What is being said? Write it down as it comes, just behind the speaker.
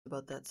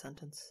about that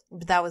sentence.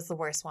 But that was the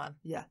worst one.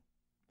 Yeah.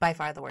 By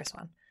far the worst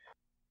one.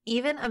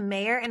 Even a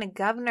mayor and a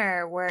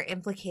governor were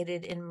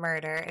implicated in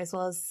murder, as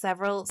well as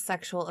several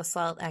sexual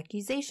assault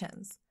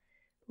accusations.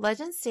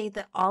 Legends state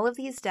that all of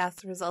these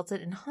deaths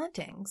resulted in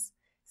hauntings,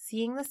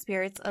 seeing the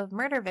spirits of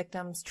murder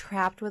victims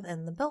trapped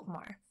within the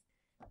Biltmore.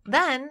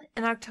 Then,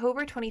 on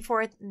October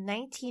 24th,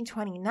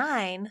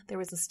 1929, there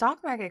was a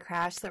stock market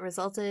crash that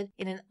resulted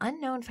in an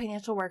unknown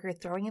financial worker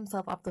throwing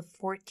himself off the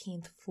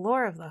 14th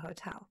floor of the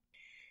hotel.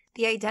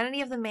 The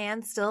identity of the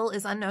man still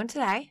is unknown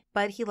today,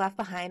 but he left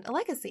behind a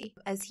legacy,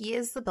 as he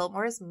is the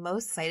Biltmore's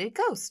most cited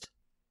ghost.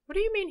 What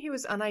do you mean he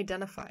was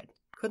unidentified?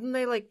 Couldn't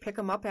they, pick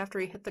him up after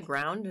he hit the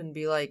ground and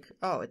be like,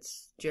 oh,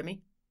 it's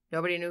Jimmy?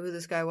 Nobody knew who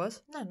this guy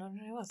was? No,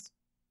 he was.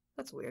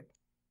 That's weird.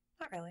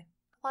 Not really.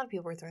 A lot of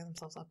people were throwing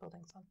themselves off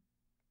buildings.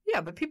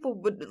 Yeah, but people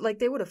would,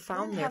 they would have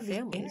found their families.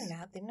 families. They didn't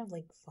have the internet. They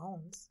didn't have,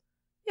 phones.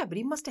 Yeah, but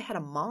he must have had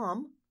a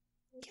mom.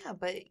 Yeah,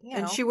 but,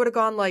 And she would have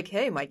gone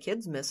hey, my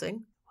kid's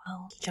missing.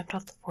 Well, he jumped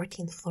off the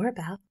 14th floor,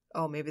 Beth.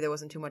 Oh, maybe there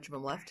wasn't too much of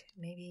him left?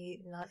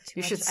 Maybe not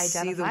too much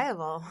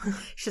identifiable. You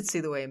should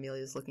see the way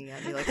Amelia's looking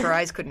at me. Her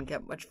eyes couldn't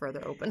get much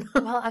further open.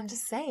 Well, I'm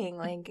just saying,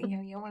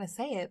 you don't want to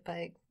say it,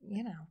 but,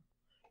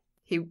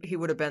 He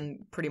would have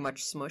been pretty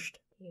much smushed.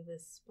 He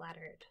was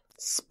splattered.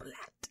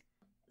 Splat.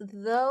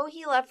 Though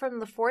he left from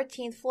the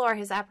 14th floor,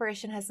 his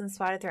apparition has been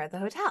spotted throughout the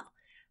hotel.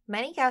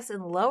 Many guests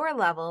in lower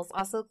levels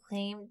also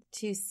claim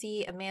to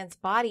see a man's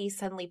body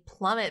suddenly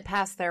plummet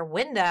past their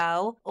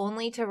window,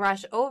 only to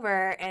rush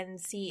over and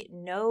see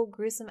no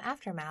gruesome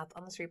aftermath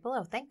on the street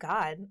below. Thank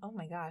God. Oh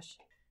my gosh.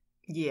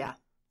 Yeah.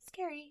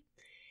 Scary.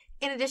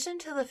 In addition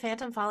to the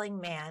phantom falling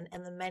man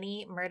and the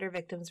many murder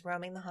victims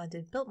roaming the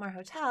haunted Biltmore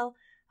Hotel,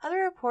 other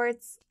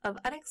reports of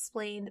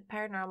unexplained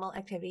paranormal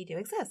activity do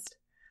exist.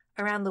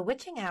 Around the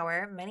witching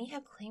hour, many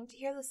have claimed to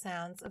hear the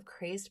sounds of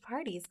crazed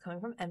parties coming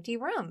from empty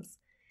rooms.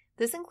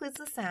 This includes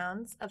the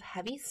sounds of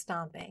heavy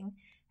stomping,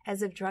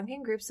 as if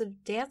drunken groups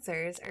of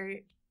dancers are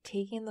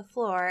taking the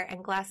floor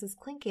and glasses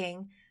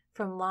clinking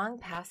from long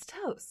past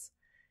toasts.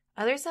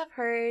 Others have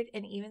heard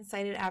and even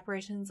cited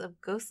apparitions of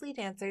ghostly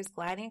dancers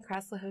gliding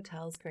across the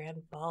hotel's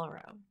grand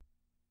ballroom.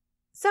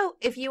 So,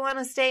 if you want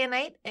to stay a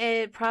night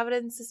at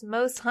Providence's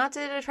most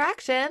haunted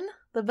attraction,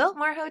 the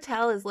Biltmore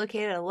Hotel is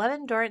located at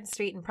 11 Dorrance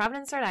Street in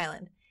Providence, Rhode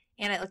Island.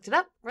 And I looked it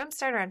up. Rooms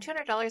start around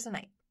 $200 a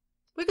night.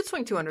 We could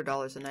swing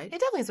 $200 a night. It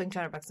definitely swing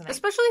 $200 a night.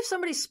 Especially if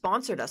somebody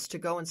sponsored us to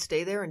go and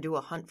stay there and do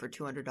a hunt for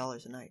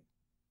 $200 a night.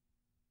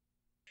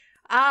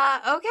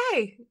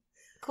 Okay.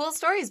 Cool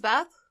stories,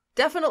 Beth.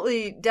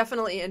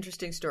 Definitely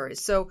interesting stories.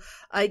 So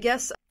I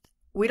guess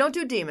we don't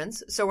do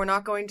demons, so we're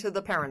not going to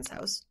the parents'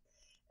 house.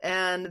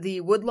 And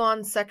the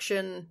Woodlawn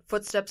section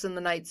Footsteps in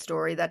the Night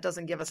story, that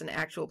doesn't give us an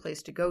actual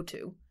place to go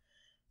to.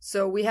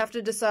 So we have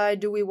to decide,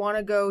 do we want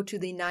to go to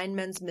the Nine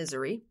Men's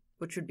Misery,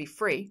 which would be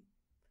free?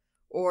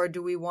 Or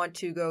do we want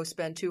to go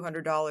spend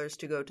 $200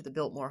 to go to the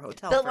Biltmore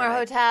Hotel?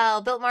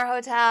 Biltmore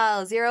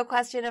Hotel. Zero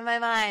question in my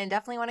mind.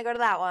 Definitely want to go to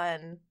that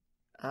one.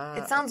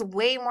 It sounds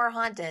way more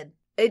haunted.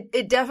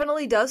 It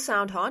definitely does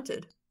sound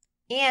haunted.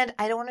 And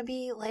I don't want to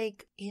be,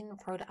 in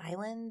Rhode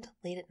Island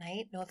late at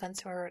night. No offense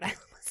to our Rhode Island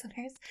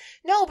listeners.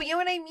 No, but you know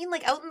what I mean?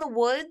 Out in the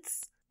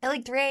woods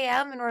at, 3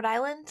 a.m. in Rhode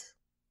Island.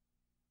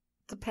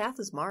 The path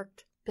is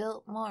marked.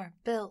 Biltmore,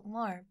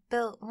 Biltmore,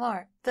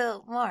 Biltmore,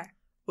 Biltmore.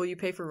 Will you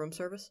pay for room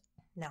service?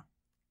 No.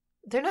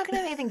 They're not going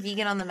to have anything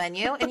vegan on the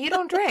menu, and you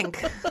don't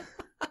drink.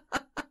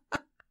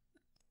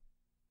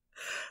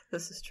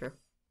 This is true.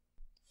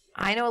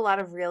 I know a lot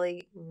of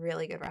really,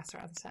 really good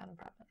restaurants down in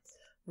Providence.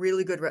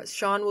 Really good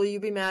Sean, will you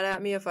be mad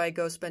at me if I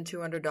go spend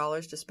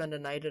 $200 to spend a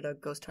night at a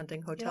ghost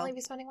hunting hotel? You'll only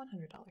be spending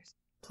 $100.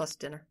 Plus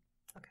dinner.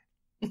 Okay.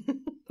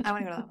 I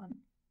want to go to that one.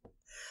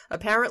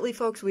 Apparently,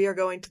 folks, we are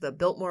going to the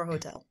Biltmore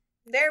Hotel.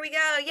 There we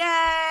go.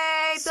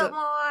 Yay!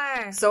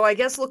 Biltmore! So I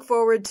guess look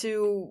forward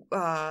to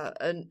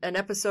an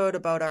episode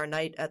about our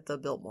night at the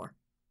Biltmore.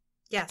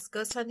 Yes,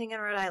 ghost hunting in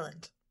Rhode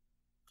Island.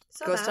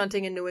 Ghost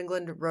hunting in New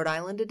England, Rhode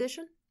Island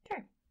edition?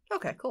 Sure.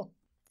 Okay, cool.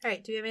 All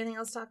right, do we have anything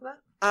else to talk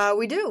about?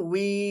 We do.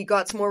 We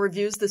got some more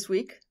reviews this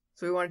week.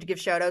 So we wanted to give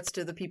shout outs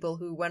to the people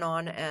who went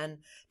on and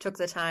took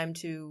the time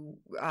to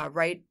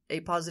write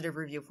a positive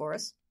review for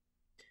us.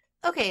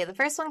 Okay, the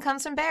first one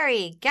comes from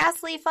Barry.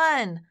 Ghastly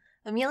fun!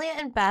 Amelia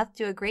and Beth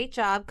do a great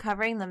job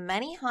covering the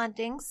many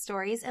hauntings,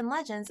 stories, and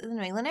legends in the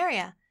New England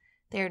area.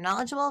 They are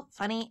knowledgeable,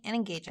 funny, and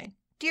engaging.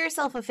 Do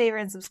yourself a favor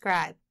and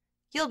subscribe.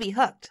 You'll be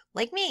hooked,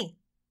 like me.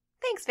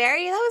 Thanks,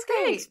 Barry. That was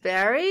great. Thanks,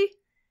 Barry.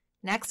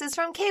 Next is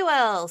from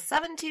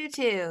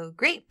KWill722.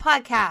 Great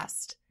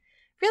podcast.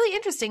 Really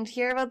interesting to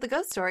hear about the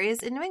ghost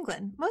stories in New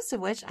England, most of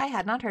which I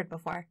had not heard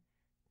before.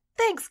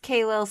 Thanks,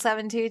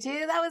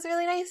 KWill722. That was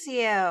really nice of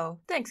you.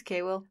 Thanks,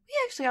 KWill. We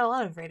actually got a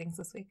lot of ratings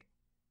this week.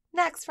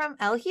 Next from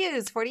L.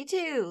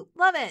 Hughes42.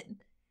 Love it.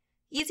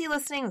 Easy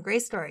listening with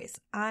great stories.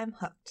 I'm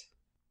hooked.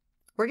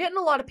 We're getting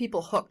a lot of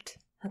people hooked.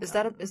 Is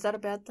that a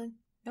bad thing?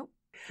 Nope.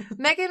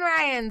 Megan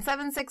Ryan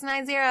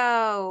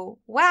 7690.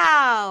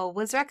 Wow.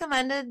 Was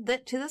recommended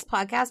to this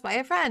podcast by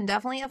a friend.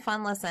 Definitely a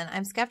fun listen.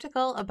 I'm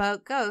skeptical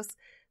about ghosts,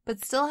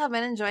 but still have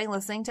been enjoying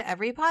listening to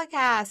every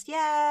podcast.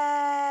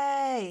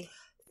 Yay!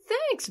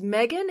 Thanks,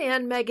 Megan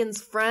and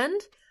Megan's friend.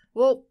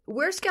 Well,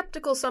 we're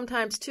skeptical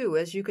sometimes too,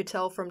 as you could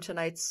tell from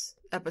tonight's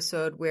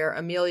episode where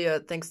Amelia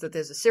thinks that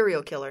there's a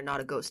serial killer,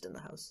 not a ghost in the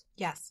house.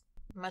 Yes.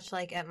 Much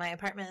like at my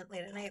apartment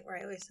late at night where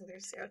I always think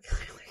there's a serial killer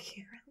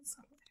lurking around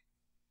somewhere.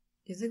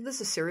 You think this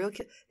is a serial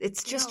killer?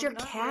 It's just your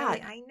cat.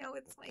 Really. I know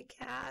it's my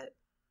cat.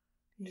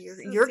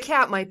 Your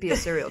cat might be a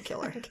serial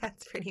killer. My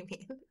cat's pretty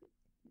mean.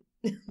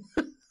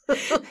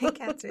 My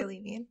cat's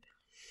really mean.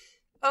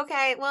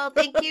 Okay, well,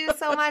 thank you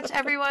so much,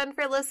 everyone,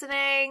 for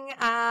listening.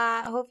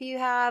 I hope you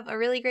have a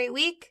really great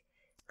week.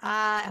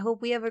 I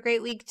hope we have a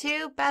great week,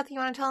 too. Beth, you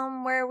want to tell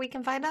them where we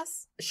can find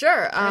us?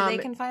 Sure. Where they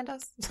can find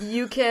us?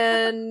 You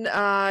can,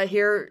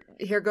 here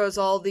goes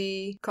all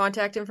the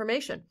contact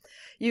information.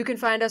 You can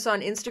find us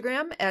on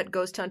Instagram at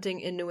Ghost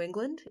Hunting in New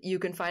England. You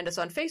can find us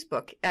on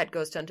Facebook at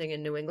Ghost Hunting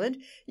in New England.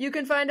 You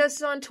can find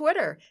us on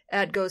Twitter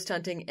at Ghost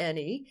Hunting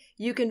NE.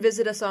 You can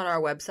visit us on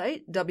our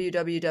website,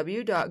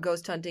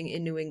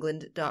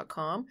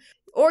 www.ghosthuntinginnewengland.com.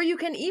 Or you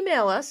can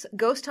email us,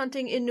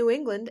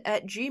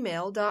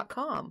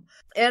 ghosthuntinginnewengland@gmail.com.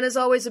 And as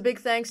always, a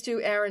big thanks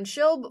to Aaron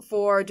Schilb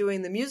for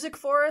doing the music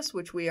for us,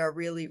 which we are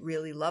really,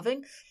 really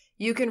loving.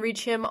 You can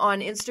reach him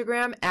on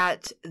Instagram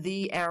at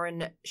the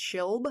Aaron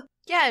Schilb.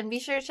 Yeah, and be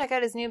sure to check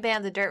out his new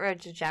band, the Dirt Road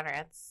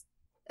Degenerates.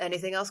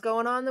 Anything else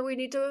going on that we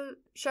need to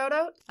shout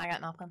out? I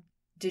got nothing.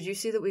 Did you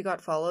see that we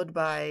got followed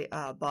by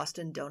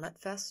Boston Donut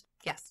Fest?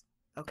 Yes.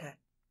 Okay.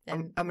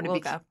 And I'm gonna we'll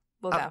go.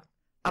 We'll go.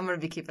 I'm going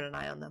to be keeping an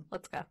eye on them.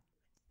 Let's go.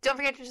 Don't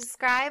forget to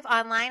subscribe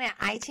online at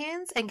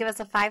iTunes and give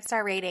us a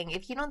 5-star rating.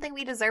 If you don't think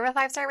we deserve a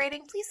 5-star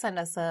rating, please send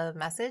us a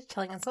message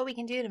telling us what we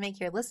can do to make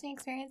your listening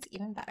experience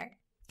even better.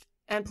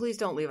 And please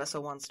don't leave us a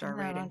 1-star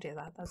rating. No, don't do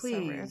that. That's please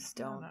so rude.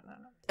 Don't. No.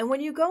 And when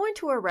you go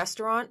into a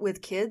restaurant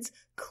with kids,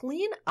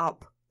 clean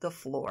up the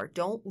floor.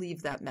 Don't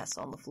leave that mess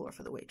on the floor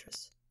for the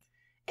waitress.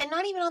 And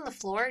not even on the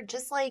floor,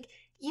 just like,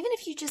 even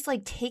if you just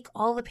like take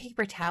all the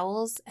paper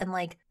towels and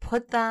like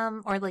put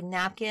them, or like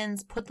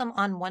napkins, put them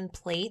on one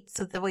plate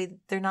so that way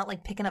they're not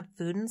like picking up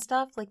food and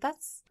stuff. Like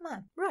that's, come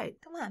on. Right.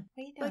 Come on.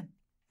 What are you doing?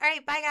 All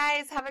right. Bye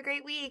guys. Have a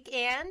great week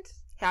and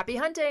happy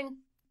hunting.